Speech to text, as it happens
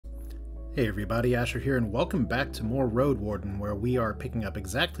Hey everybody, Asher here, and welcome back to more Roadwarden, where we are picking up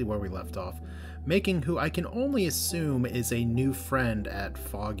exactly where we left off, making who I can only assume is a new friend at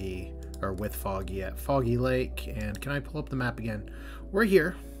Foggy, or with Foggy, at Foggy Lake. And can I pull up the map again? We're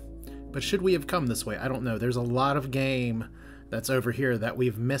here, but should we have come this way? I don't know. There's a lot of game that's over here that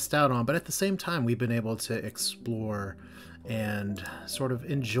we've missed out on, but at the same time we've been able to explore and sort of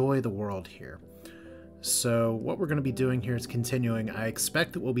enjoy the world here. So what we're going to be doing here is continuing. I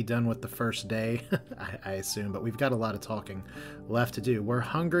expect that we'll be done with the first day, I assume, but we've got a lot of talking left to do. We're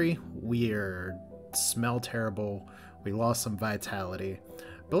hungry, we smell terrible, we lost some vitality,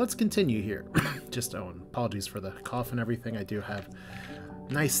 but let's continue here. Apologies for the cough and everything. I do have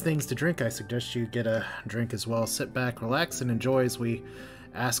nice things to drink. I suggest you get a drink as well. Sit back, relax, and enjoy as we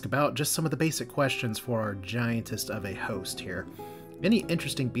ask about just some of the basic questions for our giantess of a host here. Any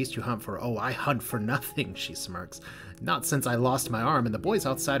interesting beast you hunt for? Oh, I hunt for nothing, she smirks. Not since I lost my arm, and the boys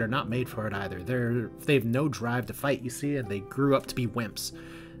outside are not made for it either. They've no drive to fight, you see, and they grew up to be wimps.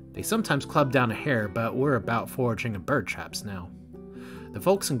 They sometimes club down a hare, but we're about foraging and bird traps now. The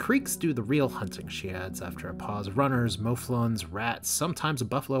folks in creeks do the real hunting, she adds after a pause. Runners, mouflons, rats, sometimes a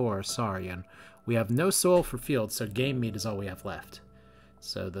buffalo or a saurian. We have no soil for fields, so game meat is all we have left.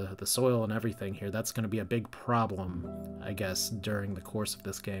 So the soil and everything here, that's going to be a big problem, I guess, during the course of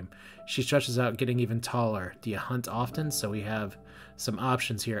this game. She stretches out, getting even taller. Do you hunt often? So we have some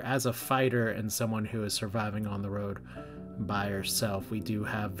options here. As a fighter and someone who is surviving on the road by herself, we do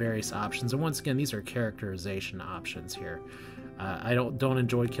have various options. And once again, these are characterization options here. I don't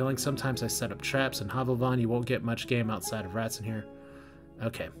enjoy killing. Sometimes I set up traps. In Havelvan, you won't get much game outside of rats in here.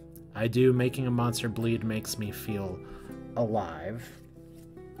 Okay. I do. Making a monster bleed makes me feel alive.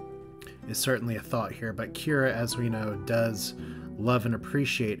 Is certainly a thought here, but Kira, as we know, does love and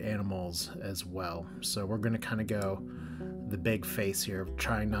appreciate animals as well. So we're going to kind of go the big face here,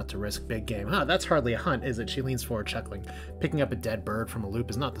 trying not to risk big game. That's hardly a hunt, is it? She leans forward, chuckling. Picking up a dead bird from a loop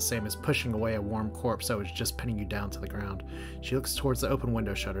is not the same as pushing away a warm corpse, so it's just pinning you down to the ground. She looks towards the open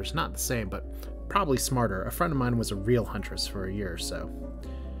window shutters. Not the same, but probably smarter. A friend of mine was a real huntress for a year or so.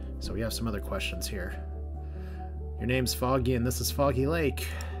 So we have some other questions here. Your name's Foggy, and this is Foggy Lake.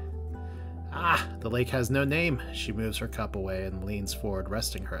 The lake has no name. She moves her cup away and leans forward,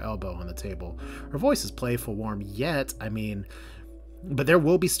 resting her elbow on the table. Her voice is playful, warm, but there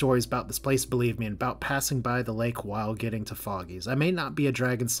will be stories about this place, believe me, and about passing by the lake while getting to Foggy's. I may not be a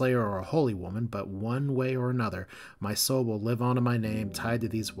dragon slayer or a holy woman, but one way or another, my soul will live on in my name, tied to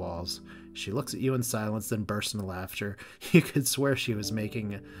these walls. She looks at you in silence, then bursts into laughter. You could swear she was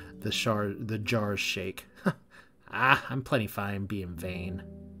making the jars shake. I'm plenty fine being vain.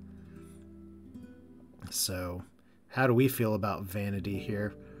 So, how do we feel about vanity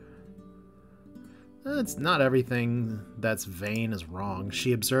here? It's not everything that's vain is wrong.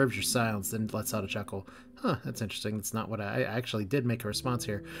 She observes your silence, then lets out a chuckle. That's interesting. That's not what I actually did make a response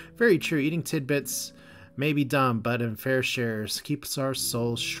here. Very true. Eating tidbits may be dumb, but in fair shares keeps our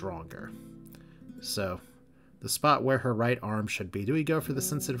souls stronger. So, the spot where her right arm should be. Do we go for the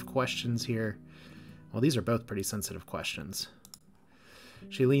sensitive questions here? Well, these are both pretty sensitive questions.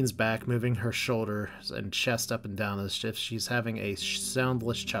 She leans back, moving her shoulders and chest up and down as if she's having a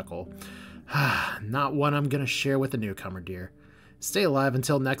soundless chuckle. Not one I'm going to share with a newcomer, dear. Stay alive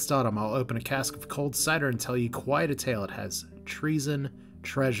until next autumn. I'll open a cask of cold cider and tell you quite a tale. It has treason,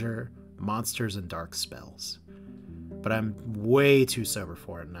 treasure, monsters, and dark spells. But I'm way too sober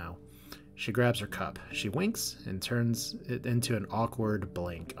for it now. She grabs her cup. She winks and turns it into an awkward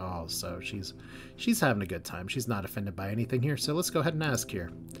blink. Oh, so she's having a good time. She's not offended by anything here, so let's go ahead and ask here.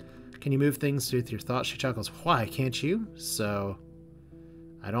 Can you move things with your thoughts? She chuckles. Why, can't you? So,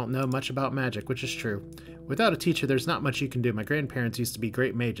 I don't know much about magic, which is true. Without a teacher, there's not much you can do. My grandparents used to be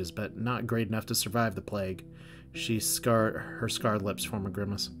great mages, but not great enough to survive the plague. Her scarred lips form a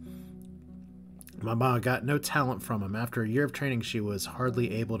grimace. Mama got no talent from him. After a year of training, she was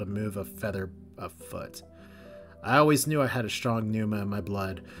hardly able to move a feather a foot. I always knew I had a strong pneuma in my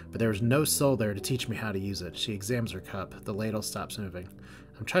blood, but there was no soul there to teach me how to use it. She examines her cup. The ladle stops moving.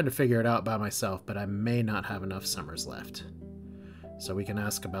 I'm trying to figure it out by myself, but I may not have enough summers left. So we can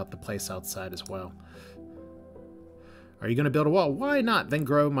ask about the place outside as well. Are you going to build a wall? Why not? Then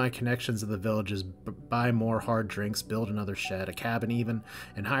grow my connections in the villages, buy more hard drinks, build another shed, a cabin even,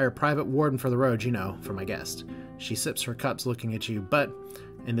 and hire a private warden for the road, for my guest. She sips her cups looking at you, but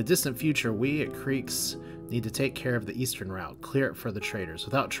in the distant future, we at Creeks need to take care of the eastern route, clear it for the traders.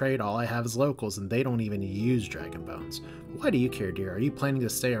 Without trade, all I have is locals, and they don't even use dragon bones. Why do you care, dear? Are you planning to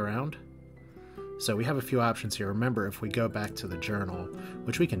stay around? So we have a few options here. Remember, if we go back to the journal,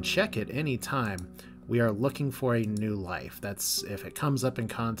 which we can check at any time, We are looking for a new life. That's, if it comes up in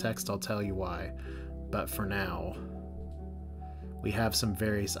context, I'll tell you why. But for now, we have some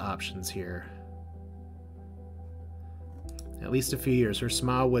various options here. At least a few years. Her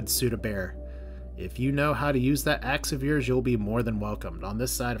smile would suit a bear. If you know how to use that axe of yours, you'll be more than welcomed. On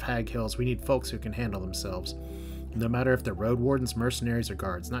this side of Hag Hills, we need folks who can handle themselves. No matter if they're road wardens, mercenaries, or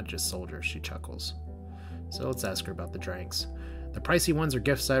guards, not just soldiers, she chuckles. So let's ask her about the drinks. The pricey ones are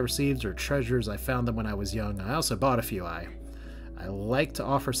gifts I received or treasures. I found them when I was young. I also bought a few. I like to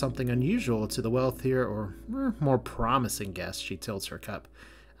offer something unusual to the wealthier or more promising guests. She tilts her cup.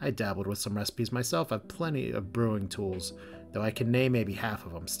 I dabbled with some recipes myself. I've plenty of brewing tools, though I can name maybe half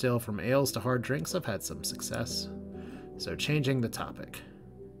of them. Still, from ales to hard drinks, I've had some success. So, changing the topic.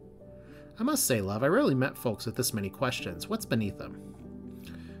 I must say, love, I rarely met folks with this many questions. What's beneath them?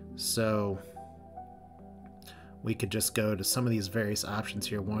 So, we could just go to some of these various options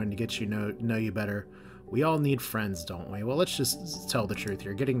here, wanting to get you know you better. We all need friends, don't we? Well, let's just tell the truth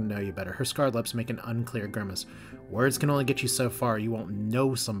here. Getting to know you better. Her scarred lips make an unclear grimace. Words can only get you so far. You won't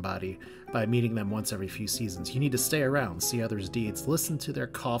know somebody by meeting them once every few seasons. You need to stay around, see others' deeds, listen to their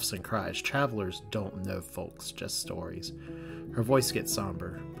coughs and cries. Travelers don't know folks, just stories. Her voice gets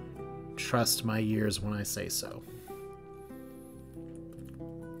somber. Trust my ears when I say so.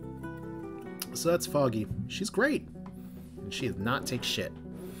 So that's Foggy. She's great. And she does not take shit.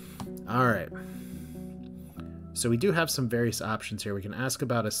 Alright. So we do have some various options here. We can ask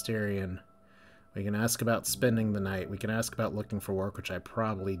about Asterion. We can ask about spending the night. We can ask about looking for work, which I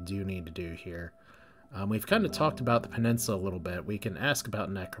probably do need to do here. We've kind of talked about the peninsula a little bit. We can ask about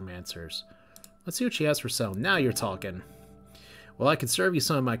necromancers. Let's see what she has for sale. Now you're talking. Well, I can serve you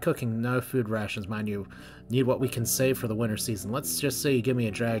some of my cooking. No food rations, mind you. Need what we can save for the winter season. Let's just say you give me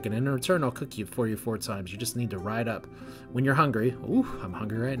a dragon. In return, I'll cook for you 4 times. You just need to ride up when you're hungry. Ooh, I'm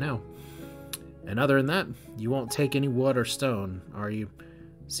hungry right now. And other than that, you won't take any wood or stone, are you?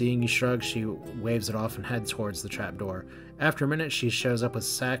 Seeing you shrug, she waves it off and heads towards the trapdoor. After a minute, she shows up with a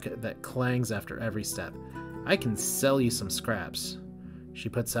sack that clangs after every step. I can sell you some scraps. She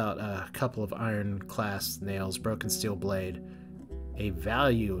puts out a couple of iron clasp nails, broken steel blade. A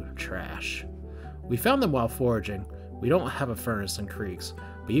value trash. We found them while foraging. We don't have a furnace in creeks,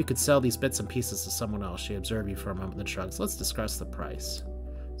 but you could sell these bits and pieces to someone else. She observed you for a moment, then shrugs. Let's discuss the price.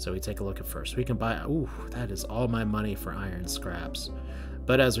 So we take a look at first. We can buy... Ooh, that is all my money for iron scraps.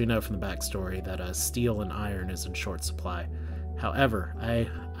 But as we know from the backstory, that steel and iron is in short supply. However,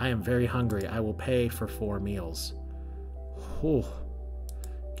 I am very hungry. I will pay for 4 meals. Ooh.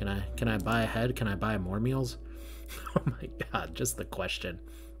 Can I buy ahead? Can I buy more meals? Oh my god, just the question.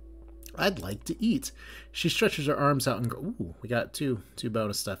 I'd like to eat. She stretches her arms out and ooh, we got two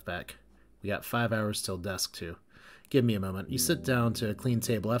bonus stuff back. We got 5 hours till dusk too. Give me a moment. You sit down to a clean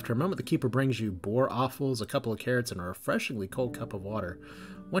table. After a moment, the keeper brings you boar offals, a couple of carrots, and a refreshingly cold cup of water.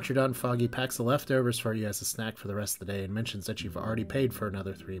 Once you're done, Foggy packs the leftovers for you as a snack for the rest of the day and mentions that you've already paid for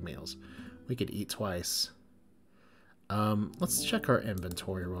another 3 meals. We could eat twice. Let's check our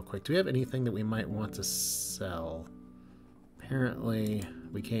inventory real quick. Do we have anything that we might want to sell? Apparently,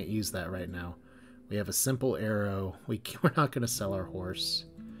 we can't use that right now. We have a simple arrow. We're not going to sell our horse.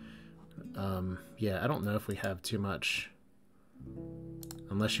 Yeah, I don't know if we have too much.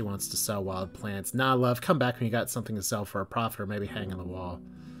 Unless she wants to sell wild plants. Nah, love, come back when you got something to sell for a profit or maybe hang on the wall.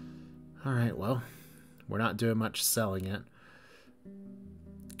 Alright, well, we're not doing much selling yet.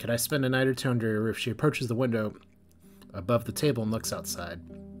 Could I spend a night or 2 under your roof? She approaches the window above the table and looks outside.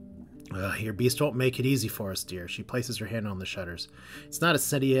 Your beast won't make it easy for us, dear. She places her hand on the shutters. It's not a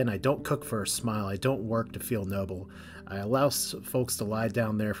city inn. I don't cook for a smile. I don't work to feel noble. I allow folks to lie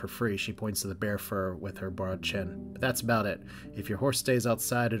down there for free. She points to the bare fur with her broad chin. But that's about it. If your horse stays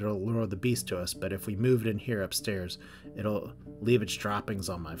outside, it'll lure the beast to us. But if we move it in here upstairs, it'll leave its droppings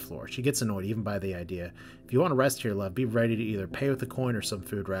on my floor. She gets annoyed even by the idea. If you want to rest here, love, be ready to either pay with a coin or some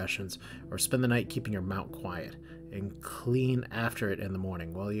food rations, or spend the night keeping your mount quiet, and clean after it in the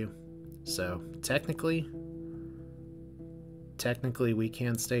morning, will you? So, technically, we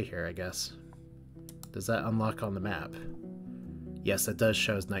can stay here, I guess. Does that unlock on the map? Yes, it does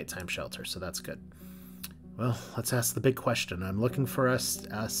show as nighttime shelter, so that's good. Well, let's ask the big question. I'm looking for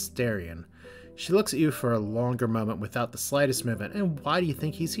Asterion. She looks at you for a longer moment without the slightest movement. And why do you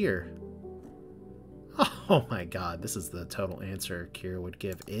think he's here? Oh my god, this is the total answer Kira would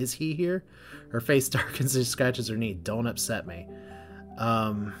give. Is he here? Her face darkens and scratches her knee. Don't upset me.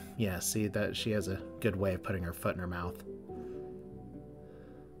 Yeah, see, that she has a good way of putting her foot in her mouth.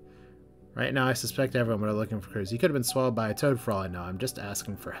 Right now, I suspect everyone would are looking for clues. He could have been swallowed by a toad for all I know. I'm just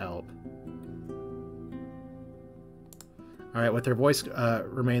asking for help. Alright, with her voice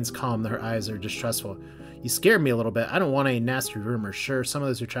remains calm, her eyes are distrustful. You scared me a little bit. I don't want any nasty rumors. Sure, some of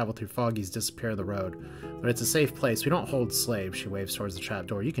those who travel through Foggy's disappear on the road, but it's a safe place. We don't hold slaves. She waves towards the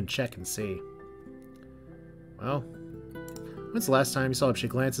trapdoor. You can check and see. Well, when's the last time you saw him? She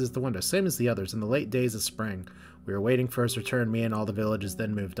glances at the window. Same as the others. In the late days of spring. We were waiting for his return. Me and all the villages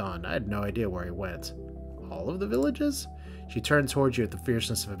then moved on. I had no idea where he went. All of the villages? She turned towards you with the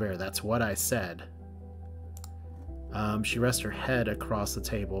fierceness of a bear. That's what I said. She rests her head across the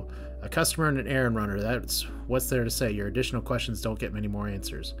table. A customer and an errand runner. That's what's there to say. Your additional questions don't get many more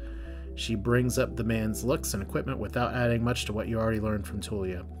answers. She brings up the man's looks and equipment without adding much to what you already learned from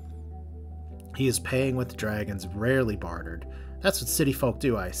Tulia. He is paying with dragons, rarely bartered. That's what city folk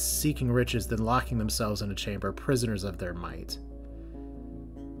do, seeking riches, then locking themselves in a chamber, prisoners of their might.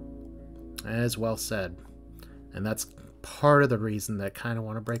 As well said. And that's part of the reason that I kind of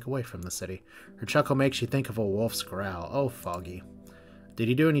want to break away from the city. Her chuckle makes you think of a wolf's growl. Oh, Foggy. Did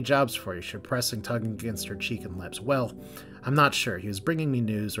he do any jobs for you? She pressing, tugging against her cheek and lips. Well, I'm not sure. He was bringing me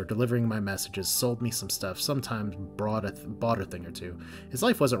news or delivering my messages, sold me some stuff, sometimes bought a thing or two. His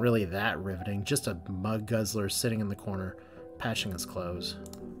life wasn't really that riveting, just a mug guzzler sitting in the corner, patching his clothes.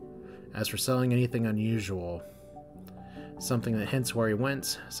 As for selling anything unusual, something that hints where he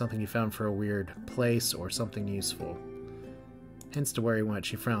went, something you found for a weird place, or something useful. Hints to where he went.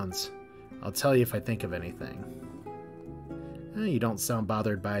 She frowns. I'll tell you if I think of anything. You don't sound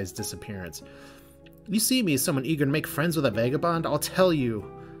bothered by his disappearance. You see me as someone eager to make friends with a vagabond? I'll tell you.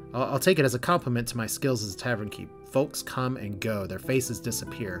 I'll take it as a compliment to my skills as a tavern keep. Folks come and go. Their faces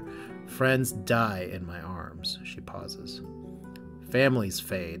disappear. Friends die in my arms. She pauses. Families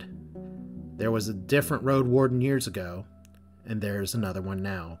fade. There was a different Roadwarden years ago, and there's another one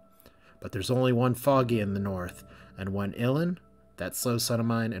now. But there's only one Foggy in the north, and one Illin, that slow son of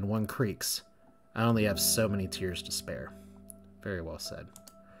mine, and one Creeks. I only have so many tears to spare. Very well said.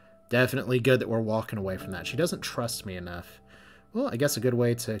 Definitely good that we're walking away from that. She doesn't trust me enough. Well, I guess a good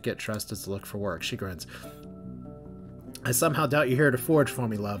way to get trust is to look for work. She grins. I somehow doubt you're here to forge for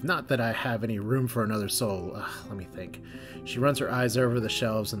me, love. Not that I have any room for another soul. Let me think. She runs her eyes over the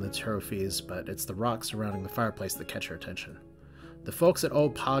shelves and the trophies, but it's the rocks surrounding the fireplace that catch her attention. The folks at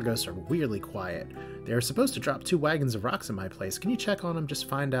Old Pagos are weirdly quiet. They are supposed to drop 2 wagons of rocks in my place. Can you check on them? Just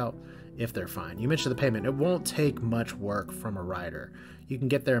find out if they're fine. You mentioned the payment. It won't take much work from a rider. You can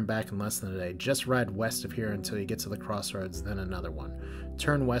get there and back in less than a day. Just ride west of here until you get to the crossroads, then another one.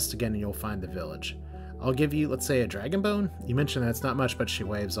 Turn west again and you'll find the village. I'll give you, let's say, a dragon bone? You mentioned that it's not much, but she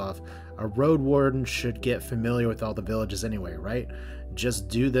waves off. A Roadwarden should get familiar with all the villages anyway, right? Just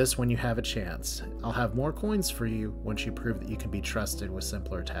do this when you have a chance. I'll have more coins for you once you prove that you can be trusted with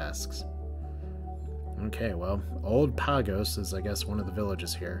simpler tasks. Okay, well, Old Pagos is, I guess, one of the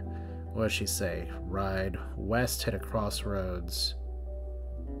villages here. What does she say? Ride west, hit a crossroads,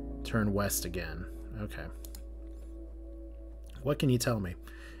 turn west again. Okay. What can you tell me?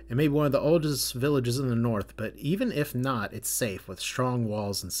 It may be one of the oldest villages in the north, but even if not, it's safe, with strong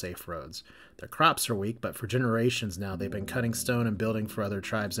walls and safe roads. Their crops are weak, but for generations now they've been cutting stone and building for other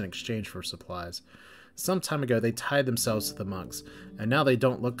tribes in exchange for supplies. Some time ago they tied themselves to the monks, and now they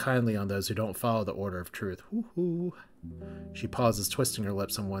don't look kindly on those who don't follow the order of truth. Hoo-hoo. She pauses, twisting her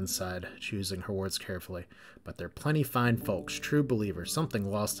lips on one side, choosing her words carefully. But they're plenty fine folks, true believers, something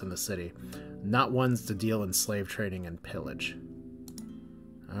lost in the city. Not ones to deal in slave trading and pillage.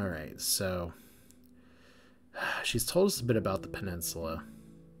 Alright, so she's told us a bit about the peninsula.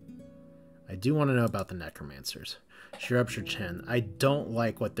 I do want to know about the necromancers. She rubs her chin. I don't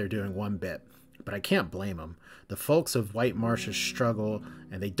like what they're doing one bit, but I can't blame them. The folks of White Marshes struggle,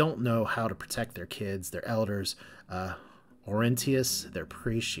 and they don't know how to protect their kids, their elders. Orentius, their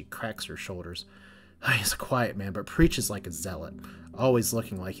priest, she cracks her shoulders. He's a quiet man, but preaches like a zealot, always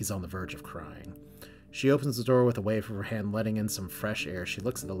looking like he's on the verge of crying. She opens the door with a wave of her hand, letting in some fresh air. She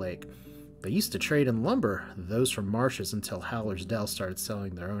looks at the lake. They used to trade in lumber, those from Marshes, until Howler's Dell started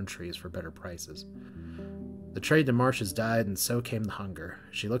selling their own trees for better prices. The trade to Marshes died, and so came the hunger.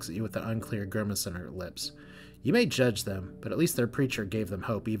 She looks at you with an unclear grimace on her lips. You may judge them, but at least their preacher gave them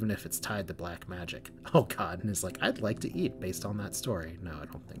hope, even if it's tied to black magic. Oh god, and is like, I'd like to eat based on that story. No, I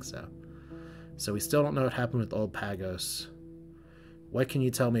don't think so. So we still don't know what happened with Old Pagos. What can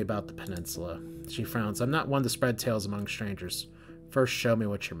you tell me about the peninsula? She frowns. I'm not one to spread tales among strangers. First, show me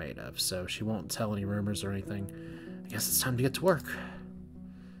what you're made of. So she won't tell any rumors or anything. I guess it's time to get to work.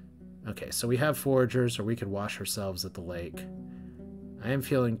 Okay, so we have foragers, or we could wash ourselves at the lake. I am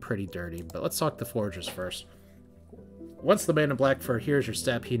feeling pretty dirty, but let's talk to foragers first. Once the man in black fur hears your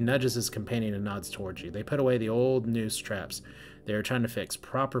step, he nudges his companion and nods towards you. They put away the old noose traps they are trying to fix,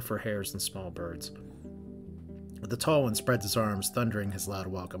 proper for hares and small birds. The tall one spreads his arms, thundering his loud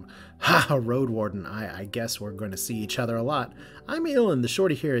welcome. Ha! Roadwarden, I guess we're going to see each other a lot. I'm Ilan, the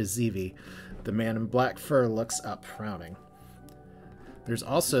shorty here is Zevi. The man in black fur looks up, frowning. There's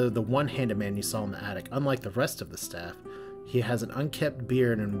also the one-handed man you saw in the attic. Unlike the rest of the staff, he has an unkempt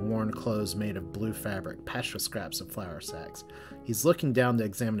beard and worn clothes made of blue fabric, patched with scraps of flour sacks. He's looking down to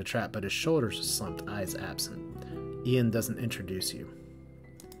examine the trap, but his shoulders are slumped, eyes absent. Ian doesn't introduce you.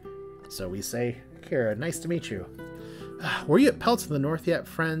 So we say, Kira, nice to meet you. Were you at Pelt to the North yet,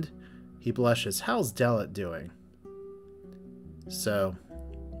 friend? He blushes. How's Delit doing? So,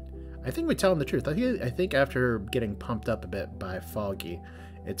 I think we tell him the truth. I think after getting pumped up a bit by Foggy,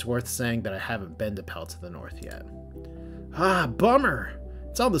 it's worth saying that I haven't been to Pelt to the North yet. Ah, bummer!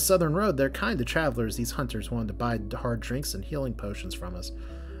 It's on the southern road. They're kind to travelers. These hunters wanted to buy hard drinks and healing potions from us.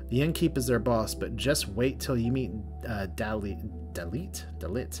 The innkeep is their boss, but just wait till you meet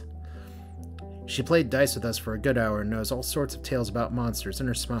Dalit. She played dice with us for a good hour and knows all sorts of tales about monsters, and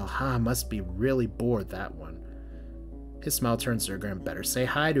her smile, must be really bored, that one. His smile turns to her grin. Better say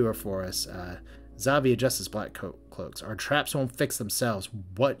hi to her for us. Zavi adjusts his black cloaks. Our traps won't fix themselves.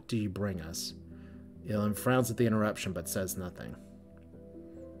 What do you bring us? Ilan frowns at the interruption, but says nothing.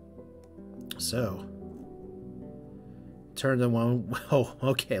 So, turn to one. Oh,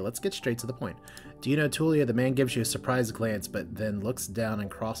 okay, let's get straight to the point. Do you know Tulia? The man gives you a surprised glance, but then looks down and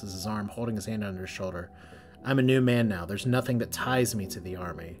crosses his arm, holding his hand under his shoulder. I'm a new man now. There's nothing that ties me to the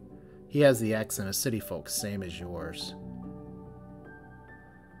army. He has the accent of city folk, same as yours.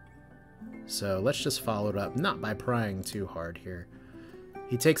 So let's just follow it up, not by prying too hard here.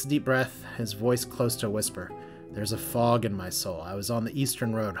 He takes a deep breath, his voice close to a whisper. There's a fog in my soul. I was on the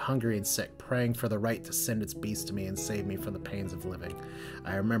eastern road, hungry and sick, praying for the right to send its beast to me and save me from the pains of living.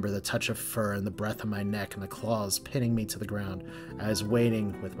 I remember the touch of fur and the breath on my neck and the claws pinning me to the ground. I was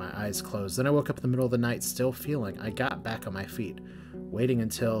waiting with my eyes closed. Then I woke up in the middle of the night, still feeling. I got back on my feet, waiting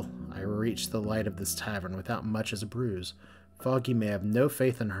until I reached the light of this tavern without much as a bruise. Foggy may have no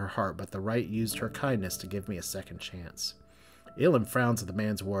faith in her heart, but the right used her kindness to give me a second chance. Ilan frowns at the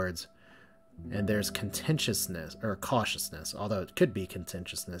man's words, and there's contentiousness, or cautiousness, although it could be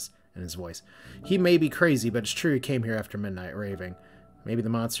contentiousness in his voice. He may be crazy, but it's true he came here after midnight raving. Maybe the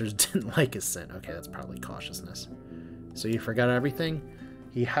monsters didn't like his scent. Okay, that's probably cautiousness. So you forgot everything?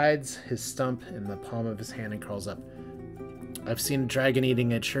 He hides his stump in the palm of his hand and curls up. I've seen a dragon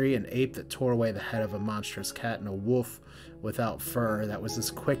eating a tree, an ape that tore away the head of a monstrous cat, and a wolf without fur that was as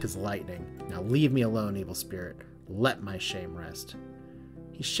quick as lightning. Now leave me alone, evil spirit. Let my shame rest.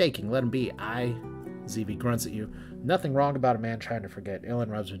 He's shaking. Let him be. Zevi grunts at you. Nothing wrong about a man trying to forget. Ilan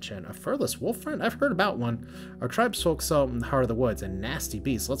rubs her chin. A furless wolf friend? I've heard about one. Our tribe's folk saw it in the heart of the woods. A nasty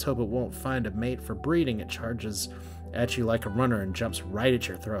beast. Let's hope it won't find a mate for breeding. It charges at you like a runner and jumps right at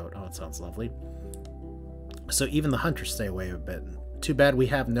your throat. Oh, it sounds lovely. So even the hunters stay away a bit. Too bad we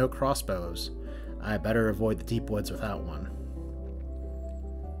have no crossbows. I better avoid the deep woods without one.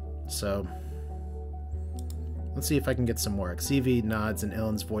 So, let's see if I can get some work. Zevi nods and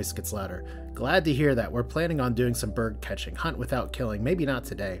Ilan's voice gets louder. Glad to hear that. We're planning on doing some bird catching. Hunt without killing. Maybe not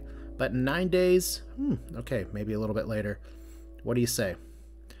today, but in 9 days? Okay, maybe a little bit later. What do you say?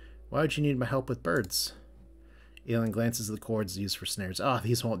 Why would you need my help with birds? Ilan glances at the cords used for snares.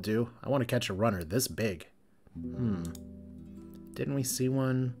 These won't do. I want to catch a runner this big. Didn't we see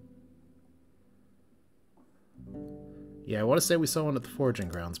one? Yeah, I want to say we saw one at the foraging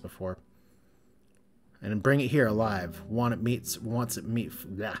grounds before. And bring it here alive. We want its meat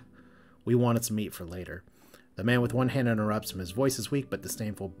for later. The man with one hand interrupts him. His voice is weak but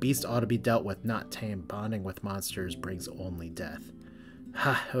disdainful. Beast ought to be dealt with, not tamed. Bonding with monsters brings only death.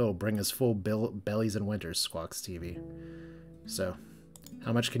 Bring us full bellies in winters, squawks TV. So,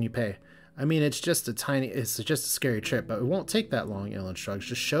 how much can you pay? I mean, it's just a scary trip, but it won't take that long, Ilan shrugs.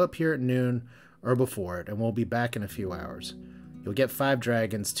 Just show up here at noon or before it, and we'll be back in a few hours. You'll get 5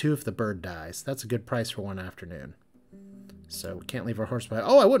 dragons, 2 if the bird dies. That's a good price for one afternoon. So, we can't leave our horse behind.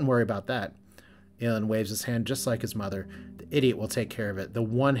 I wouldn't worry about that. Ilan waves his hand just like his mother. The idiot will take care of it. The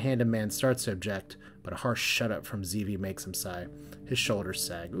one-handed man starts to object, but a harsh shut-up from Zevi makes him sigh. His shoulders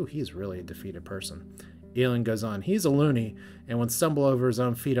sag. He's really a defeated person. Ilan goes on. He's a loony, and would stumble over his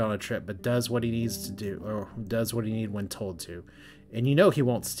own feet on a trip, but does what he needs to do, or does what he needs when told to. And you know he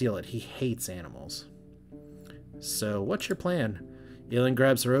won't steal it. He hates animals. So, what's your plan? Ilan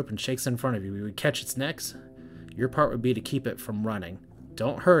grabs the rope and shakes it in front of you. We would catch its necks. Your part would be to keep it from running.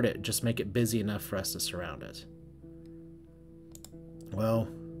 Don't hurt it, just make it busy enough for us to surround it. Well,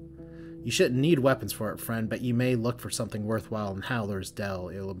 you shouldn't need weapons for it, friend, but you may look for something worthwhile in Howler's Dell.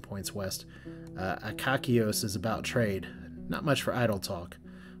 Ilan points west. Akakios is about trade. Not much for idle talk,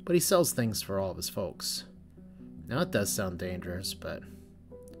 but he sells things for all of his folks. Now, it does sound dangerous, but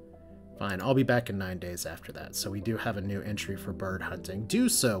fine. I'll be back in 9 days after that. So we do have a new entry for bird hunting. Do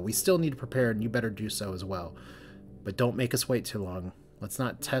so. We still need to prepare, and you better do so as well. But don't make us wait too long. Let's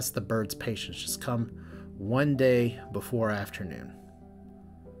not test the bird's patience. Just come 1 day before afternoon.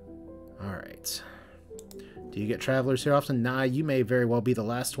 Alright. Do you get travelers here often? Nah, you may very well be the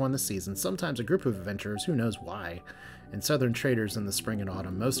last one this season. Sometimes a group of adventurers, who knows why, and southern traders in the spring and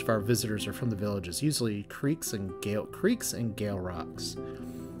autumn. Most of our visitors are from the villages, usually creeks and gale rocks.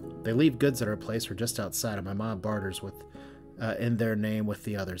 They leave goods at our place or just outside, and my mom barters with in their name with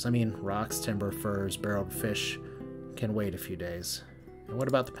the others. I mean, rocks, timber, furs, barreled fish can wait a few days. And what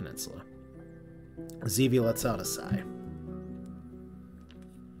about the peninsula? Zeevy lets out a sigh.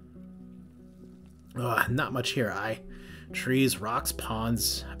 Not much here, trees, rocks,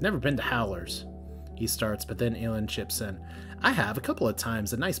 ponds. I've never been to Howlers. He starts, but then Elin chips in. I have, a couple of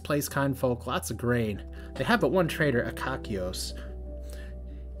times. A nice place, kind folk, lots of grain. They have but one trader, Akakios.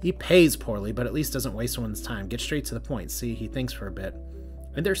 He pays poorly, but at least doesn't waste one's time. Get straight to the point. See, he thinks for a bit.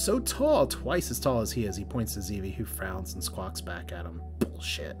 And they're so tall, twice as tall as he is. He points to Zeevy, who frowns and squawks back at him.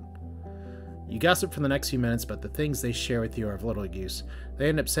 Bullshit. You gossip for the next few minutes, but the things they share with you are of little use. They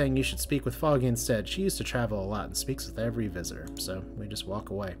end up saying you should speak with Foggy instead. She used to travel a lot and speaks with every visitor, so we just walk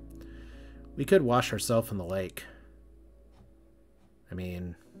away. We could wash ourselves in the lake. I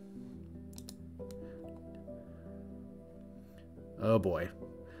mean... oh boy.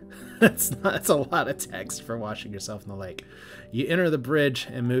 That's a lot of text for washing yourself in the lake. You enter the bridge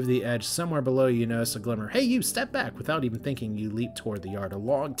and move the edge. Somewhere below you notice a glimmer. Hey, you, step back! Without even thinking, you leap toward the yard. A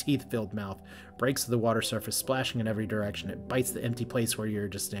long, teeth-filled mouth breaks to the water surface, splashing in every direction. It bites the empty place where you're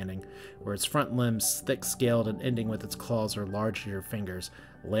just standing, where its front limbs, thick-scaled and ending with its claws or large your fingers,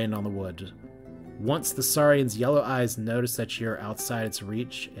 land on the wood. Once the saurian's yellow eyes notice that you're outside its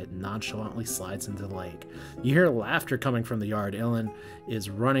reach, it nonchalantly slides into the lake. You hear laughter coming from the yard. Elin is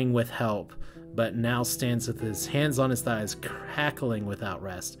running with help, but now stands with his hands on his thighs, cackling without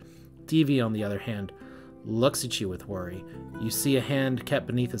rest. Devi, on the other hand, looks at you with worry. You see a hand kept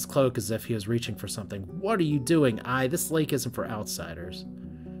beneath his cloak as if he was reaching for something. What are you doing? This lake isn't for outsiders.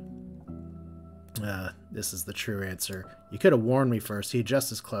 This is the true answer. You could have warned me first. He adjusts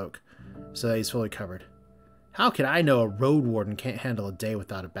his cloak so that he's fully covered. How could I know a Roadwarden can't handle a day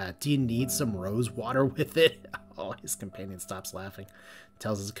without a bat? Do you need some rose water with it? Oh, his companion stops laughing.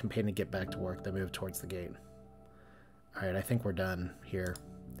 Tells his companion to get back to work. They move towards the gate. Alright, I think we're done here.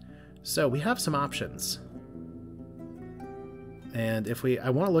 So, we have some options. And I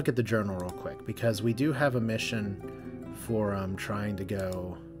want to look at the journal real quick, because we do have a mission for trying to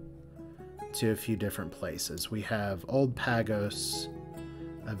go to a few different places. We have Old Pagos,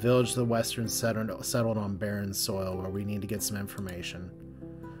 a village to the western settled on barren soil where we need to get some information.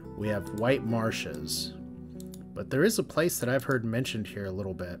 We have White Marshes, but there is a place that I've heard mentioned here a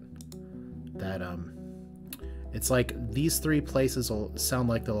little bit that it's like these three places will sound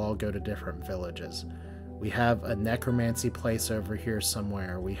like they'll all go to different villages. We have a necromancy place over here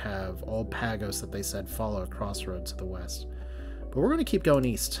somewhere. We have Old Pagos that they said follow a crossroad to the west. But we're going to keep going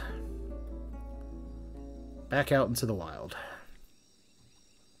east. Back out into the wild.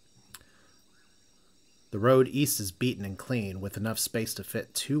 The road east is beaten and clean, with enough space to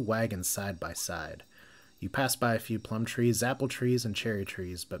fit 2 wagons side by side. You pass by a few plum trees, apple trees, and cherry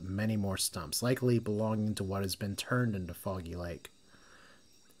trees, but many more stumps, likely belonging to what has been turned into Foggy Lake.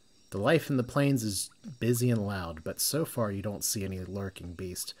 The life in the plains is busy and loud, but so far you don't see any lurking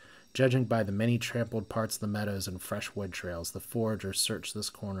beast. Judging by the many trampled parts of the meadows and fresh wood trails, the foragers search this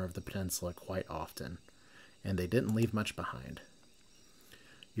corner of the peninsula quite often, and they didn't leave much behind.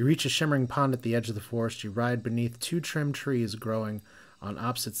 You reach a shimmering pond at the edge of the forest. You ride beneath 2 trim trees growing on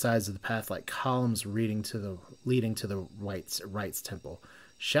opposite sides of the path like columns leading to the Wright's temple.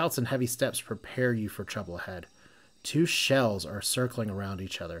 Shouts and heavy steps prepare you for trouble ahead. 2 shells are circling around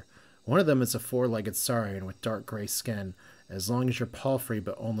each other. One of them is a 4-legged saurian with dark gray skin, as long as you're palfrey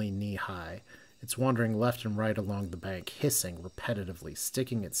but only knee-high. It's wandering left and right along the bank, hissing repetitively,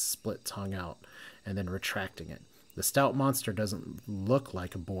 sticking its split tongue out, and then retracting it. The stout monster doesn't look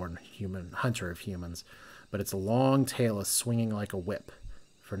like a born hunter of humans, but its long tail is swinging like a whip,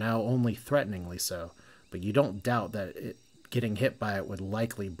 for now only threateningly so, but you don't doubt that getting hit by it would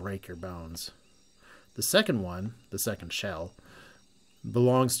likely break your bones. The second shell,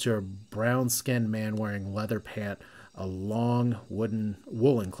 belongs to a brown-skinned man wearing leather pant, a long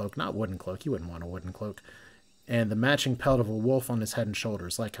woolen cloak, not wooden cloak, you wouldn't want a wooden cloak, and the matching pelt of a wolf on his head and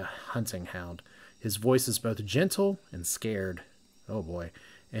shoulders, like a hunting hound. His voice is both gentle and scared. Oh boy.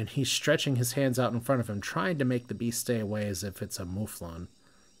 And he's stretching his hands out in front of him, trying to make the beast stay away as if it's a mouflon.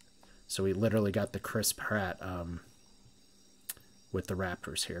 So we literally got the crisp hat with the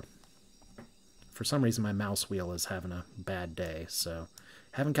raptors here. For some reason, my mouse wheel is having a bad day, so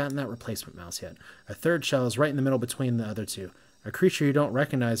haven't gotten that replacement mouse yet. A third shell is right in the middle between the other two. A creature you don't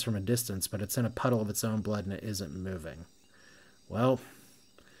recognize from a distance, but it's in a puddle of its own blood and it isn't moving. Well,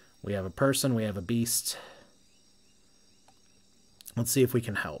 we have a person, we have a beast. Let's see if we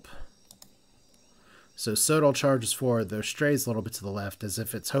can help. So Sodal charges forward, though strays a little bit to the left, as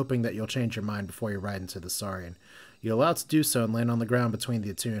if it's hoping that you'll change your mind before you ride into the Saurian. You allow it to do so and land on the ground between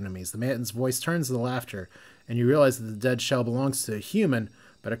the two enemies. The man's voice turns to laughter, and you realize that the dead shell belongs to a human,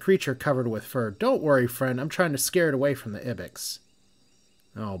 but a creature covered with fur. Don't worry, friend. I'm trying to scare it away from the ibex.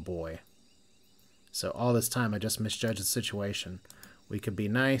 Oh, boy. So all this time I just misjudged the situation. We could be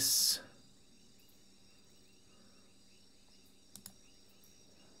nice.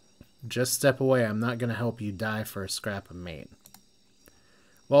 Just step away. I'm not going to help you die for a scrap of meat.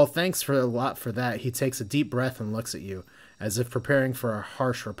 Well, thanks for a lot for that. He takes a deep breath and looks at you, as if preparing for a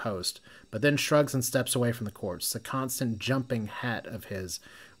harsh riposte, but then shrugs and steps away from the corpse. The constant jumping hat of his,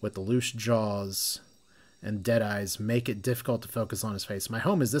 with the loose jaws and dead eyes, make it difficult to focus on his face. My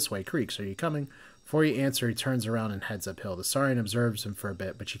home is this way, Creeks. Are you coming? Before you answer, he turns around and heads uphill. The Saurian observes him for a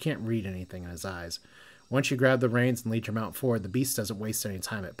bit, but you can't read anything in his eyes. Once you grab the reins and lead your mount forward, the beast doesn't waste any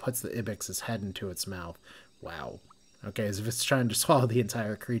time. It puts the ibex's head into its mouth. Wow. Okay, as if it's trying to swallow the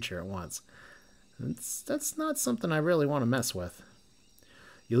entire creature at once. That's not something I really want to mess with.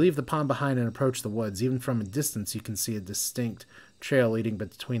 You leave the pond behind and approach the woods. Even from a distance, you can see a distinct trail leading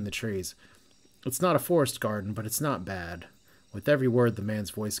between the trees. It's not a forest garden, but it's not bad. With every word, the man's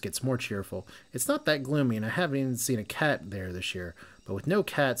voice gets more cheerful. It's not that gloomy, and I haven't even seen a cat there this year. But with no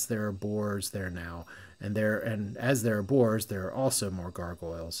cats, there are boars there now. And as there are boars, there are also more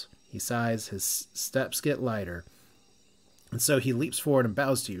gargoyles. He sighs, his steps get lighter. And so he leaps forward and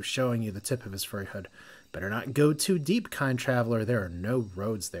bows to you, showing you the tip of his furry hood. Better not go too deep, kind traveler. There are no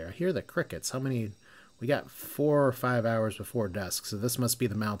roads there. I hear the crickets. How many? We got 4 or 5 hours before dusk, so this must be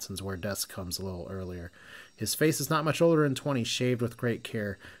the mountains where dusk comes a little earlier. His face is not much older than 20, shaved with great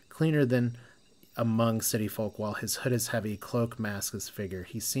care, cleaner than among city folk, while his hood is heavy, cloak masks his figure.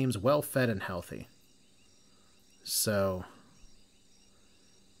 He seems well fed and healthy. So,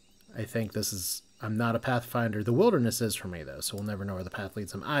 I think this is... I'm not a pathfinder. The wilderness is for me, though, so we'll never know where the path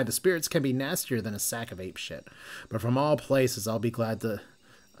leads him. Aye, the spirits can be nastier than a sack of ape shit. But from all places, I'll be glad to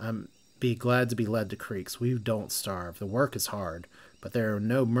be led to Creeks. We don't starve. The work is hard, but there are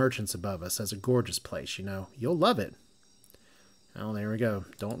no merchants above us. It's a gorgeous place, you know. You'll love it. Well, there we go.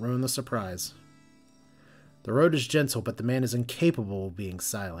 Don't ruin the surprise. The road is gentle, but the man is incapable of being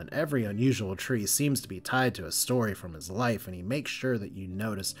silent. Every unusual tree seems to be tied to a story from his life, and he makes sure that you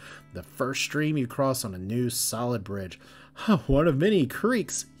notice the first stream you cross on a new, solid bridge. One of many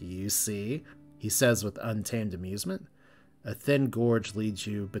creeks, you see, he says with untamed amusement. A thin gorge leads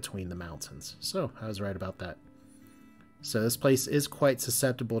you between the mountains. So, I was right about that. So this place is quite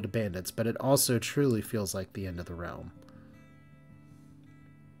susceptible to bandits, but it also truly feels like the end of the realm.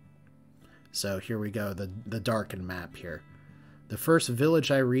 So here we go, the darkened map here. The first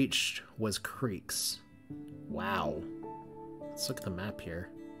village I reached was Creeks. Wow. Let's look at the map here.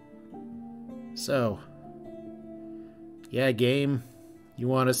 So, yeah, game, you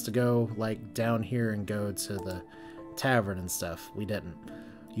want us to go, like, down here and go to the tavern and stuff. We didn't.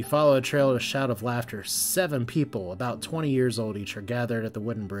 You follow a trail to a shout of laughter. 7 people, about 20 years old each, are gathered at the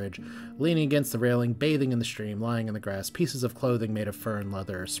wooden bridge, leaning against the railing, bathing in the stream, lying in the grass. Pieces of clothing made of fur and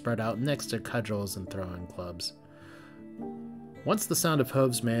leather are spread out next to cudgels and throwing clubs. Once the sound of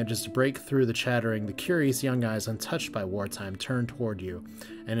hooves manages to break through the chattering, the curious young eyes, untouched by wartime, turn toward you,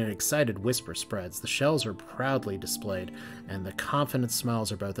 and an excited whisper spreads. The shells are proudly displayed, and the confident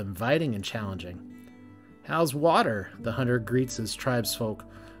smiles are both inviting and challenging. How's water? The hunter greets his tribesfolk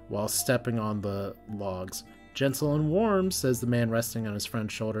while stepping on the logs. Gentle and warm, says the man resting on his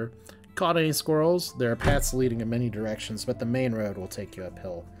friend's shoulder. Caught any squirrels? There are paths leading in many directions, but the main road will take you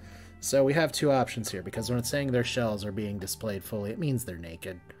uphill. So we have 2 options here, because when it's saying their shells are being displayed fully, it means they're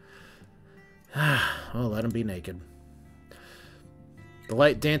naked. Well, let them be naked. The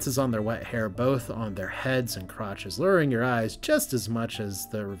light dances on their wet hair, both on their heads and crotches, luring your eyes just as much as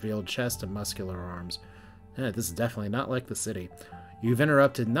the revealed chest and muscular arms. This is definitely not like the city. You've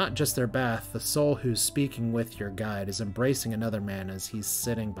interrupted not just their bath. The soul who's speaking with your guide is embracing another man as he's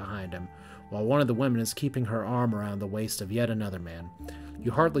sitting behind him, while one of the women is keeping her arm around the waist of yet another man. You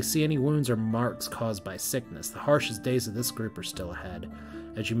hardly see any wounds or marks caused by sickness. The harshest days of this group are still ahead.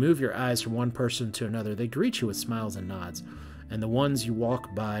 As you move your eyes from one person to another, they greet you with smiles and nods. and the ones you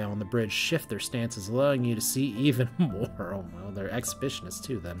walk by on the bridge shift their stances, allowing you to see even more. Oh, well, they're exhibitionists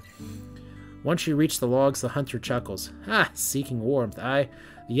too, then. Once you reach the logs, the hunter chuckles. Ha! Seeking warmth. The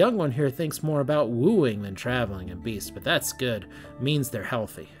young one here thinks more about wooing than traveling in beasts, but that's good. Means they're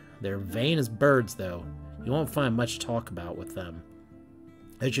healthy. They're vain as birds, though. You won't find much to talk about with them.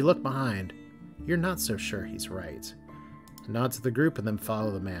 As you look behind, you're not so sure he's right. Nod to the group and then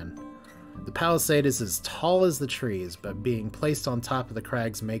follow the man. The palisade is as tall as the trees, but being placed on top of the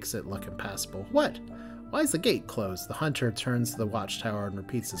crags makes it look impassable. What? Why is the gate closed? The hunter turns to the watchtower and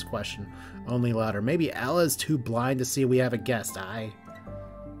repeats his question, only louder. Maybe Ella is too blind to see we have a guest.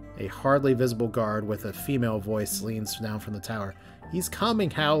 A hardly visible guard with a female voice leans down from the tower. He's coming,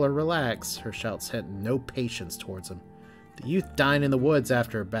 Howler, relax. Her shouts hint no patience towards him. The youth dine in the woods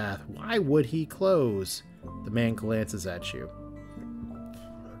after a bath. Why would he close? The man glances at you.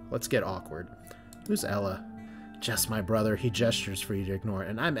 Let's get awkward. Who's Ella? Just my brother. He gestures for you to ignore.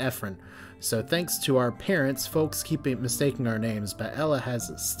 And I'm Ephraim. So thanks to our parents, folks keep mistaking our names, but Ella has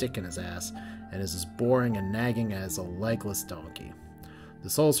a stick in his ass and is as boring and nagging as a legless donkey. The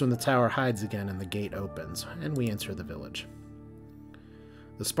souls from the tower hides again and the gate opens, and we enter the village.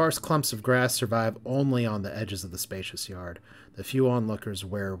 The sparse clumps of grass survive only on the edges of the spacious yard. The few onlookers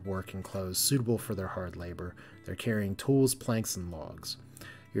wear working clothes suitable for their hard labor. They're carrying tools, planks, and logs.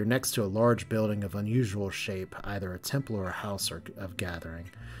 You're next to a large building of unusual shape, either a temple or a house of gathering.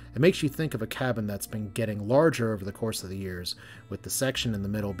 It makes you think of a cabin that's been getting larger over the course of the years, with the section in the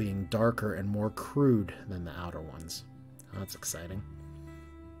middle being darker and more crude than the outer ones. Oh, that's exciting.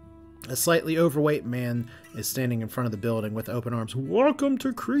 A slightly overweight man is standing in front of the building with open arms. Welcome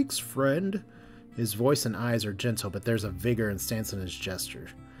to Creeks, friend. His voice and eyes are gentle, but there's a vigor and stance in his gesture.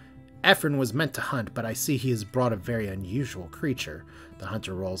 Ephraim was meant to hunt, but I see he has brought a very unusual creature. The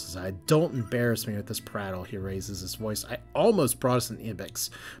hunter rolls his eye. Don't embarrass me with this prattle, he raises his voice. I almost brought us an ibex,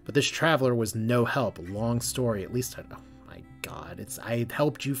 but this traveler was no help. Long story, at least oh my god, I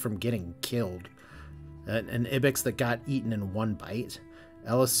helped you from getting killed. An ibex that got eaten in one bite?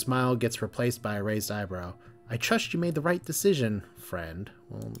 Ella's smile gets replaced by a raised eyebrow. I trust you made the right decision, friend.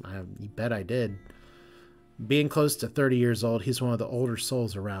 Well, you bet I did. Being close to 30 years old, he's one of the older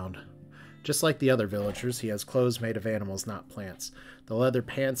souls around. Just like the other villagers, he has clothes made of animals, not plants. The leather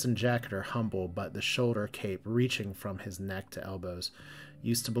pants and jacket are humble, but the shoulder cape, reaching from his neck to elbows,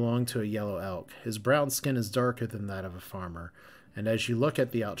 used to belong to a yellow elk. His brown skin is darker than that of a farmer, and as you look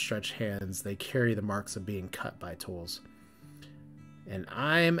at the outstretched hands, they carry the marks of being cut by tools. And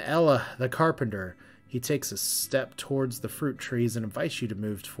I'm Ella, the carpenter. He takes a step towards the fruit trees and invites you to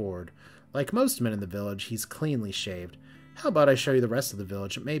move forward. Like most men in the village, he's cleanly shaved. How about I show you the rest of the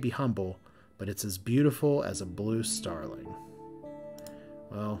village? It may be humble, but it's as beautiful as a blue starling.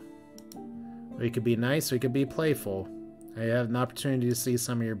 Well, we could be nice, we could be playful. I have an opportunity to see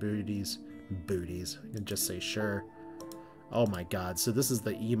some of your booties. Booties. I can just say sure. Oh my god, so this is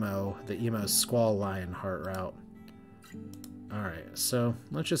the emo Squall Lionheart route. Alright, so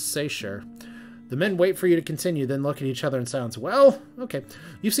let's just say sure. The men wait for you to continue, then look at each other in silence. Well, okay.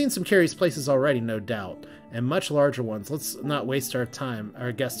 You've seen some curious places already, no doubt, and much larger ones. Let's not waste our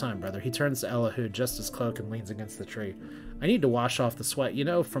guest time, brother. He turns to Ella, who adjusts his cloak and leans against the tree. I need to wash off the sweat, you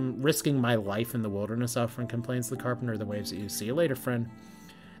know, from risking my life in the wilderness, Alfred complains to the carpenter. The waves at you. See you later, friend.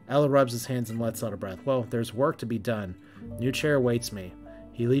 Ella rubs his hands and lets out a breath. Well, there's work to be done. New chair awaits me.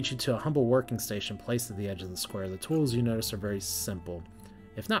 He leads you to a humble working station placed at the edge of the square. The tools you notice are very simple,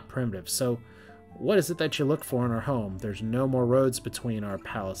 if not primitive. So, what is it that you look for in our home? There's no more roads between our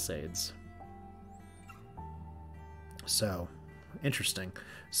palisades. So, interesting.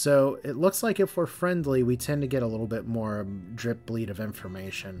 So, it looks like if we're friendly, we tend to get a little bit more drip bleed of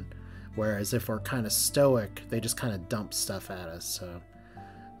information. Whereas if we're kind of stoic, they just kind of dump stuff at us. So,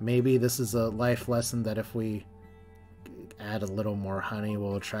 maybe this is a life lesson that if we add a little more honey,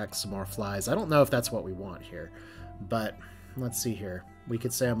 we'll attract some more flies. I don't know if that's what we want here. But, let's see here. We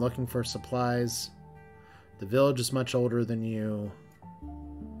could say I'm looking for supplies. The village is much older than you.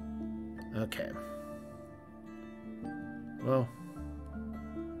 Okay. Well,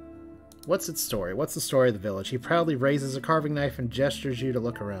 what's its story? What's the story of the village? He proudly raises a carving knife and gestures you to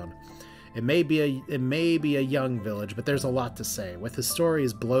look around. It may be a young village, but there's a lot to say. With his story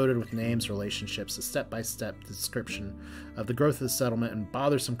is bloated with names, relationships, a step-by-step description of the growth of the settlement, and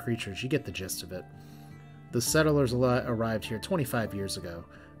bothersome creatures. You get the gist of it. The settlers arrived here 25 years ago,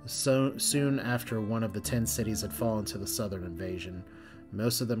 so soon after one of the 10 cities had fallen to the southern invasion.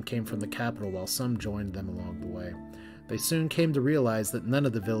 Most of them came from the capital, while some joined them along the way. They soon came to realize that none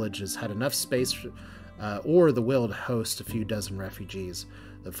of the villages had enough space or the will to host a few dozen refugees.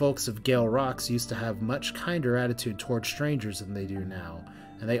 The folks of Gale Rocks used to have much kinder attitude toward strangers than they do now,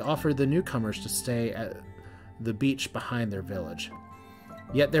 and they offered the newcomers to stay at the beach behind their village.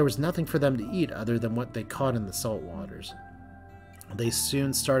 Yet there was nothing for them to eat other than what they caught in the salt waters. They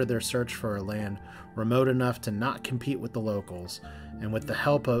soon started their search for a land remote enough to not compete with the locals, and with the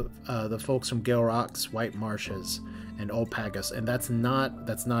help of the folks from Gale Rocks, White Marshes, and Old Pagos, and that's not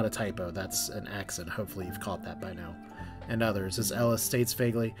a typo, that's an accent, hopefully you've caught that by now, and others, as Ellis states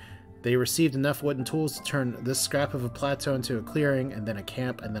vaguely, they received enough wooden tools to turn this scrap of a plateau into a clearing, and then a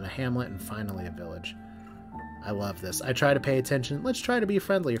camp, and then a hamlet, and finally a village. I love this. I try to pay attention. Let's try to be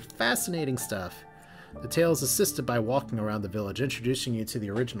friendly. Fascinating stuff. The tale is assisted by walking around the village, introducing you to the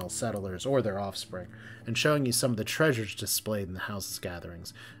original settlers or their offspring, and showing you some of the treasures displayed in the house's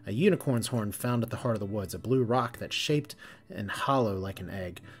gatherings. A unicorn's horn found at the heart of the woods, a blue rock that's shaped and hollow like an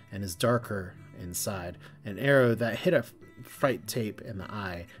egg, and is darker inside, an arrow that hit a fright tape in the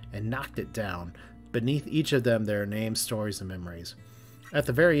eye and knocked it down. Beneath each of them there are names, stories, and memories. At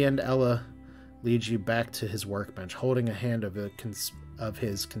the very end, Ella leads you back to his workbench, holding a hand of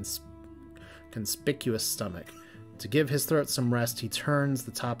his conspicuous stomach. To give his throat some rest, he turns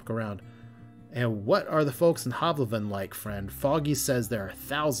the topic around. And what are the folks in Hovleven like, friend? Foggy says there are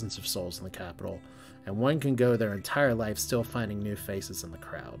thousands of souls in the capital, and one can go their entire life still finding new faces in the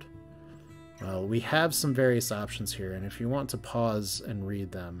crowd. Well, we have some various options here, and if you want to pause and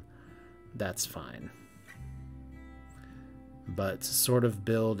read them, that's fine. But to sort of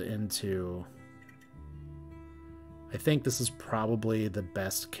build into... I think this is probably the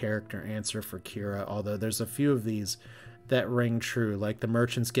best character answer for Kira, although there's a few of these that ring true, like the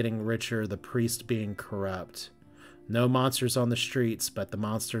merchants getting richer, the priest being corrupt. No monsters on the streets, but the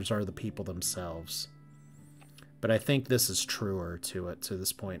monsters are the people themselves. But I think this is truer to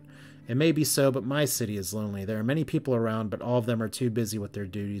this point. It may be so, but my city is lonely. There are many people around, but all of them are too busy with their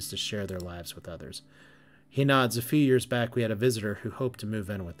duties to share their lives with others. He nods. A few years back, we had a visitor who hoped to move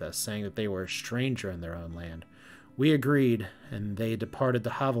in with us, saying that they were a stranger in their own land. We agreed, and they departed to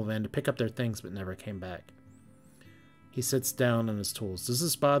Hovleven to pick up their things, but never came back. He sits down on his tools. Does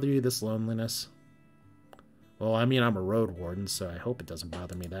this bother you, this loneliness? Well, I mean, I'm a Roadwarden, so I hope it doesn't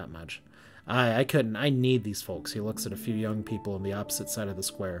bother me that much. I couldn't. I need these folks. He looks at a few young people on the opposite side of the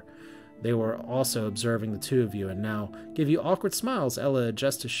square. They were also observing the two of you, and now give you awkward smiles. Ella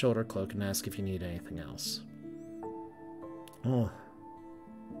adjusts his shoulder cloak and asks if you need anything else. Oh.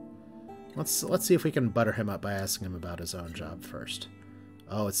 Let's see if we can butter him up by asking him about his own job first.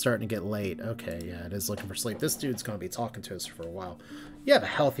 Oh, it's starting to get late. Okay, yeah, it is looking for sleep. This dude's going to be talking to us for a while. You have a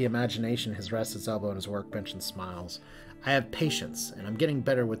healthy imagination. He rests his elbow on his workbench and smiles. I have patience, and I'm getting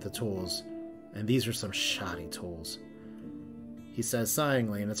better with the tools. And these are some shoddy tools. He says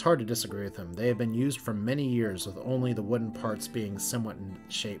sighingly, and it's hard to disagree with him. They have been used for many years, with only the wooden parts being somewhat in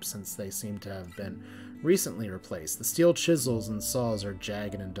shape since they seem to have been recently replaced. The steel chisels and saws are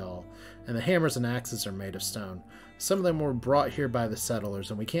jagged and dull, and the hammers and axes are made of stone. Some of them were brought here by the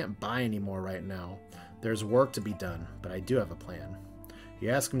settlers, and we can't buy any more right now. There's work to be done, but I do have a plan. You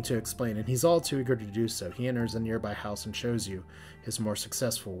ask him to explain, and he's all too eager to do so. He enters a nearby house and shows you his more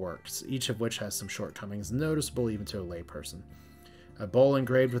successful works, each of which has some shortcomings, noticeable even to a layperson. A bowl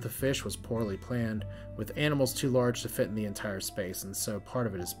engraved with a fish was poorly planned, with animals too large to fit in the entire space, and so part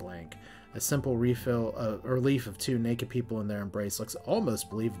of it is blank. A simple relief of two naked people in their embrace looks almost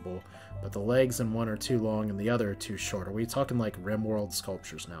believable, but the legs in one are too long and the other are too short. Are we talking like Rimworld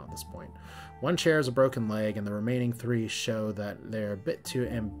sculptures now at this point? One chair has a broken leg, and the remaining three show that they're a bit too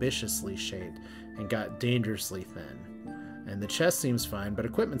ambitiously shaped and got dangerously thin. And the chest seems fine, but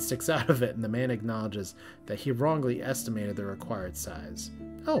equipment sticks out of it, and the man acknowledges that he wrongly estimated the required size.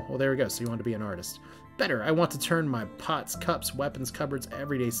 Oh, well, there we go. So you want to be an artist. Better. I want to turn my pots, cups, weapons, cupboards,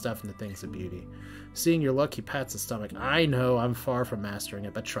 everyday stuff into things of beauty. Seeing your luck, he pats his stomach. I know I'm far from mastering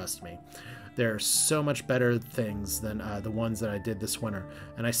it, but trust me. There are so much better things than the ones that I did this winter,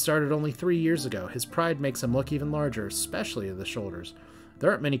 and I started only 3 years ago. His pride makes him look even larger, especially at the shoulders. There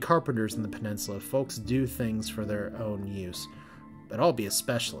aren't many carpenters in the peninsula. Folks do things for their own use. But I'll be a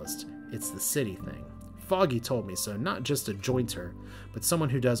specialist. It's the city thing. Foggy told me so, not just a jointer, but someone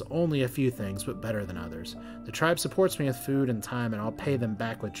who does only a few things, but better than others. The tribe supports me with food and time, and I'll pay them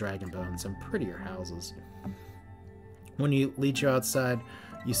back with dragon bones and prettier houses. When he leads you outside,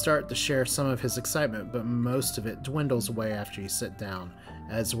 you start to share some of his excitement, but most of it dwindles away after you sit down,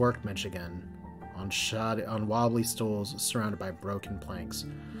 at his workbench again, on wobbly stools surrounded by broken planks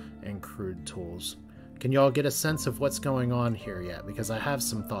and crude tools. Can you all get a sense of what's going on here yet? Because I have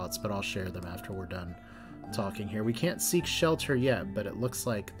some thoughts, but I'll share them after we're done talking here. We can't seek shelter yet, but it looks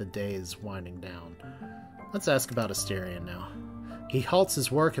like the day is winding down. Let's ask about Asterion now. He halts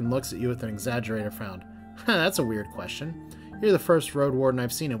his work and looks at you with an exaggerated frown. That's a weird question. You're the first Roadwarden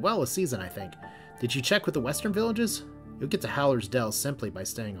I've seen in well a season, I think. Did you check with the western villages? You'll get to Howler's Dell simply by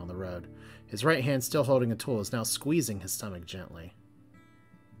staying on the road. His right hand, still holding a tool, is now squeezing his stomach gently.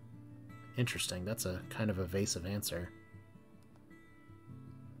 Interesting. That's a kind of evasive answer.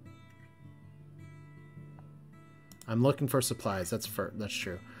 I'm looking for supplies. That's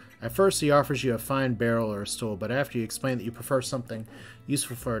true. At first, he offers you a fine barrel or a stool, but after you explain that you prefer something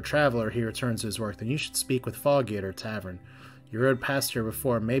useful for a traveler, he returns to his work. Then you should speak with Foggy at her tavern. You rode past here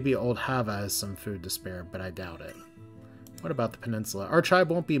before. Maybe old Hava has some food to spare, but I doubt it. What about the peninsula? Our tribe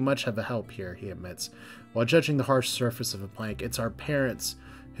won't be much of a help here, he admits. While judging the harsh surface of a plank, it's our parents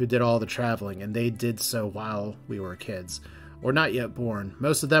who did all the traveling, and they did so while we were kids. Or not yet born.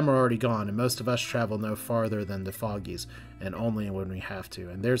 Most of them are already gone, and most of us travel no farther than the Foggies, and only when we have to.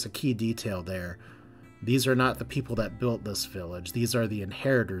 And there's a key detail there. These are not the people that built this village. These are the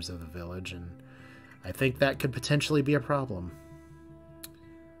inheritors of the village, and I think that could potentially be a problem.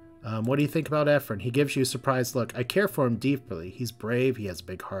 What do you think about Ephron? He gives you a surprised look. I care for him deeply. He's brave, he has a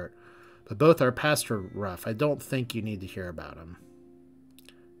big heart. But both our pasts are rough. I don't think you need to hear about him.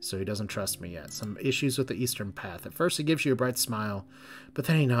 So he doesn't trust me yet. Some issues with the Eastern Path. At first he gives you a bright smile, but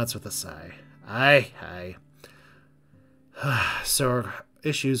then he nods with a sigh. Aye. So our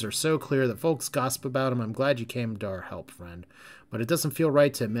issues are so clear that folks gossip about him. I'm glad you came to our help, friend. But it doesn't feel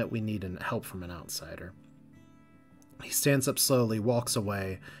right to admit we need help from an outsider. He stands up slowly, walks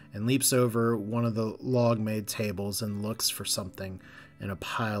away, and leaps over one of the log-made tables and looks for something in a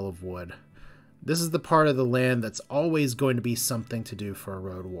pile of wood. This is the part of the land that's always going to be something to do for a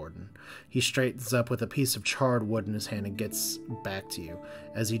Roadwarden. He straightens up with a piece of charred wood in his hand and gets back to you.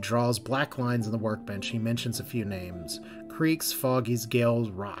 As he draws black lines on the workbench, he mentions a few names. Creeks, Foggies,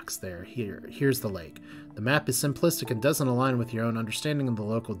 Gales, Rocks there. Here's the lake. The map is simplistic and doesn't align with your own understanding of the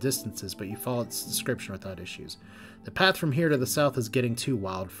local distances, but you follow its description without issues. The path from here to the south is getting too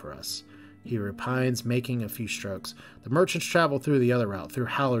wild for us. He repines, making a few strokes. The merchants travel through the other route, through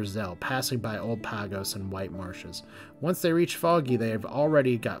Howler's Dell, passing by Old Pagos and White Marshes. Once they reach Foggy, they have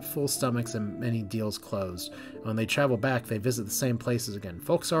already got full stomachs and many deals closed. When they travel back, they visit the same places again.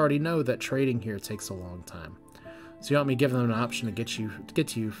 Folks already know that trading here takes a long time. So you want me to give them an option to get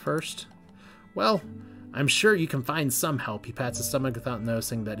to you first? Well, I'm sure you can find some help. He pats his stomach without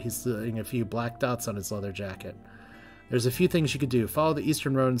noticing that he's seeing a few black dots on his leather jacket. There's a few things you could do. Follow the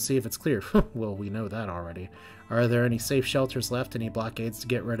eastern road and see if it's clear. Well, we know that already. Are there any safe shelters left? Any blockades to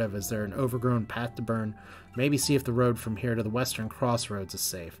get rid of? Is there an overgrown path to burn? Maybe see if the road from here to the western crossroads is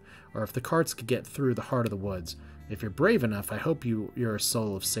safe, or if the carts could get through the heart of the woods. If you're brave enough, I hope you're a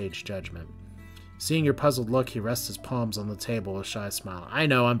soul of sage judgment. Seeing your puzzled look, he rests his palms on the table with a shy smile. I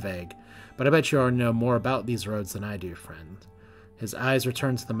know I'm vague, but I bet you already know more about these roads than I do, friend. His eyes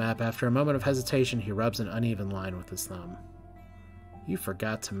return to the map. After a moment of hesitation, he rubs an uneven line with his thumb. You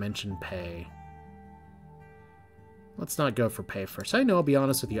forgot to mention pay. Let's not go for pay first. I know, I'll be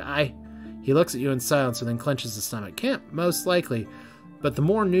honest with you. He looks at you in silence and then clenches his stomach. Can't, most likely. But the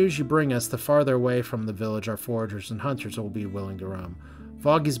more news you bring us, the farther away from the village our foragers and hunters will be willing to roam.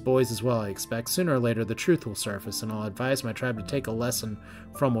 Foggy's boys as well, I expect. Sooner or later, the truth will surface, and I'll advise my tribe to take a lesson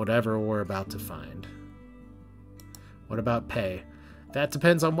from whatever we're about to find. What about pay? That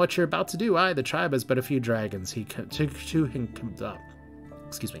depends on what you're about to do. The tribe has but a few dragons.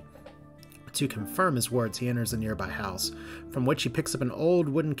 To confirm his words, he enters a nearby house, from which he picks up an old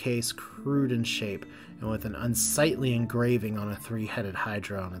wooden case, crude in shape, and with an unsightly engraving on a three-headed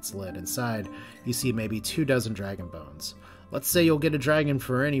hydra on its lid. Inside, you see maybe 24 dragon bones. Let's say you'll get a dragon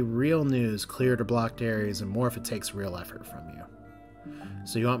for any real news, cleared or blocked areas, and more if it takes real effort from you.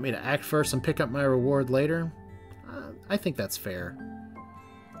 So you want me to act first and pick up my reward later? I think that's fair.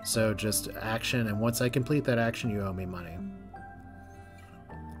 So just action, and once I complete that action, you owe me money.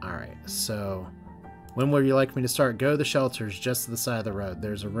 Alright, so when would you like me to start? Go to the shelters just to the side of the road.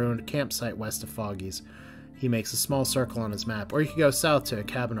 There's a ruined campsite west of Foggy's. He makes a small circle on his map. Or you could go south to a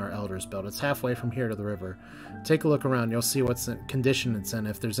cabin our elders built. It's halfway from here to the river. Take a look around. You'll see what's in condition it's in.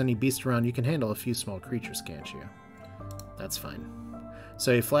 If there's any beast around, you can handle a few small creatures, can't you? That's fine.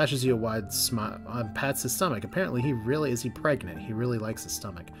 So he flashes you a wide smile and pats his stomach. Apparently is he pregnant? He really likes his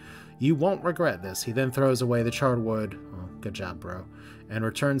stomach. You won't regret this. He then throws away the charred wood. Oh, good job, bro. And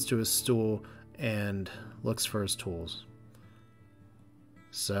returns to his stool and looks for his tools.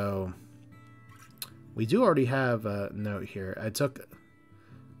 So we do already have a note here. I took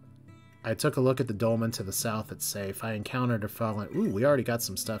a look at the dolmen to the south. It's safe. I encountered a fallen... Ooh, we already got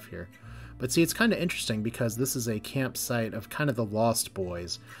some stuff here. But see, it's kind of interesting because this is a campsite of kind of the Lost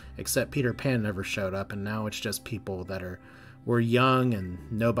Boys, except Peter Pan never showed up, and now it's just people that are we're young and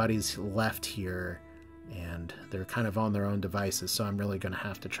nobody's left here, and they're kind of on their own devices, so I'm really going to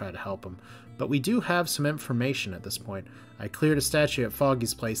have to try to help them. But we do have some information at this point. I cleared a statue at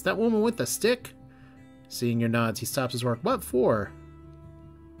Foggy's place. That woman with the stick? Seeing your nods, he stops his work. What for?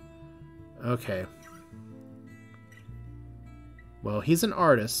 Okay. Well, he's an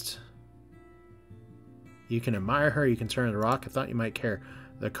artist. You can admire her, you can turn to rock. I thought you might care.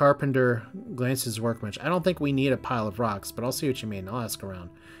 The carpenter glances his workbench. I don't think we need a pile of rocks, but I'll see what you mean. I'll ask around.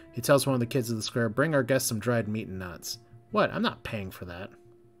 He tells one of the kids of the square, bring our guests some dried meat and nuts. What? I'm not paying for that.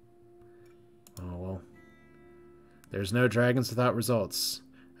 Oh, well. There's no dragons without results.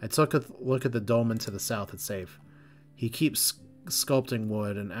 I took a look at the dolmen to the south. It's safe. He keeps sculpting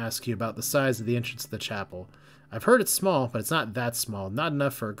wood and asks you about the size of the entrance to the chapel. I've heard it's small, but it's not that small. Not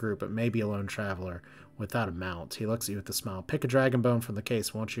enough for a group, but maybe a lone traveler without a mount. He looks at you with a smile. Pick a dragon bone from the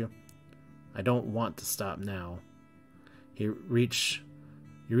case, won't you? I don't want to stop now. You reach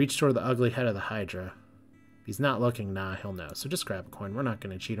toward the ugly head of the Hydra. If he's not looking, nah, he'll know. So just grab a coin. We're not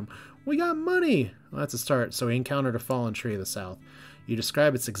going to cheat him. We got money! Well, that's a start. So he encountered a fallen tree of the south. You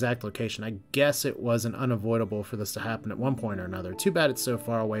describe its exact location. I guess it wasn't unavoidable for this to happen at one point or another. Too bad it's so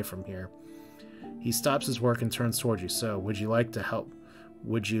far away from here. He stops his work and turns towards you. So, would you like to help?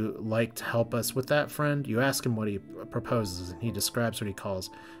 Would you like to help us with that, friend? You ask him what he proposes, and he describes what he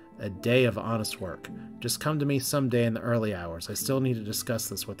calls a day of honest work. Just come to me someday in the early hours. I still need to discuss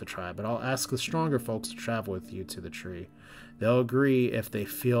this with the tribe, but I'll ask the stronger folks to travel with you to the tree. They'll agree if they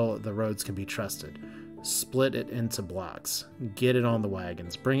feel the roads can be trusted. Split it into blocks. Get it on the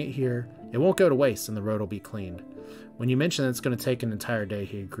wagons. Bring it here. It won't go to waste, and the road will be cleaned. When you mention that it's going to take an entire day,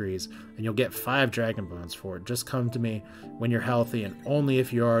 he agrees, and you'll get 5 dragon bones for it. Just come to me when you're healthy, and only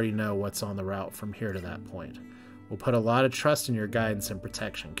if you already know what's on the route from here to that point. We'll put a lot of trust in your guidance and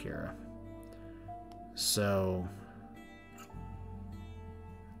protection, Kira. So,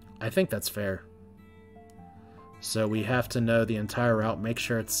 I think that's fair. So we have to know the entire route, make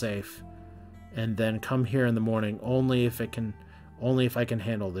sure it's safe, and then come here in the morning only if I can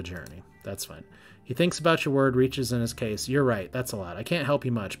handle the journey. That's fine. He thinks about your word, reaches in his case. You're right, that's a lot. I can't help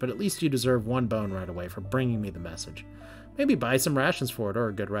you much, but at least you deserve 1 bone right away for bringing me the message. Maybe buy some rations for it or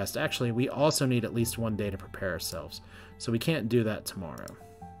a good rest. Actually, we also need at least 1 day to prepare ourselves, so we can't do that tomorrow.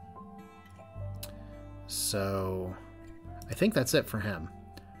 So, I think that's it for him.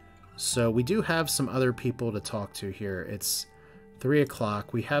 So we do have some other people to talk to here. It's 3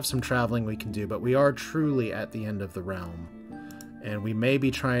 o'clock. We have some traveling we can do, but we are truly at the end of the realm. And we may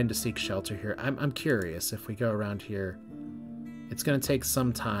be trying to seek shelter here. I'm curious if we go around here. It's going to take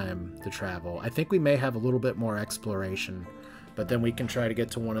some time to travel. I think we may have a little bit more exploration, but then we can try to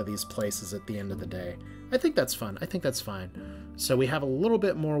get to one of these places at the end of the day. I think that's fun. I think that's fine. So we have a little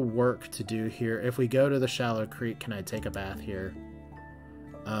bit more work to do here. If we go to the shallow creek, can I take a bath here?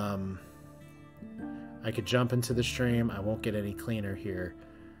 I could jump into the stream. I won't get any cleaner here.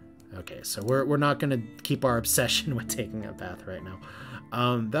 Okay, so we're not going to keep our obsession with taking a bath right now.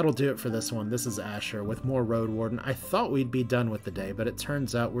 That'll do it for this one. This is Asher with more Roadwarden. I thought we'd be done with the day, but it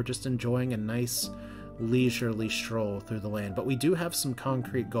turns out we're just enjoying a nice leisurely stroll through the land. But we do have some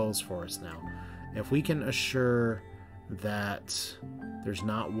concrete goals for us now. If we can assure that there's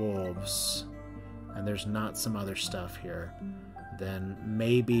not wolves and there's not some other stuff here, then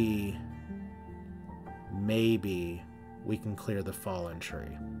maybe we can clear the fallen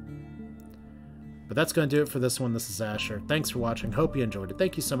tree. But that's going to do it for this one. This is Asher. Thanks for watching. Hope you enjoyed it.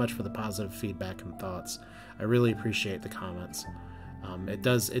 Thank you so much for the positive feedback and thoughts. I really appreciate the comments. It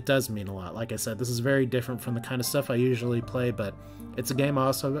does mean a lot. Like I said, this is very different from the kind of stuff I usually play, but it's a game I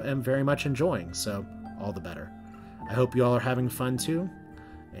also am very much enjoying, so all the better. I hope you all are having fun too,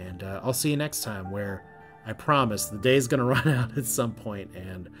 and I'll see you next time, where I promise the day's going to run out at some point,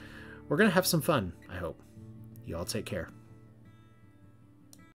 and we're going to have some fun, I hope. You all take care.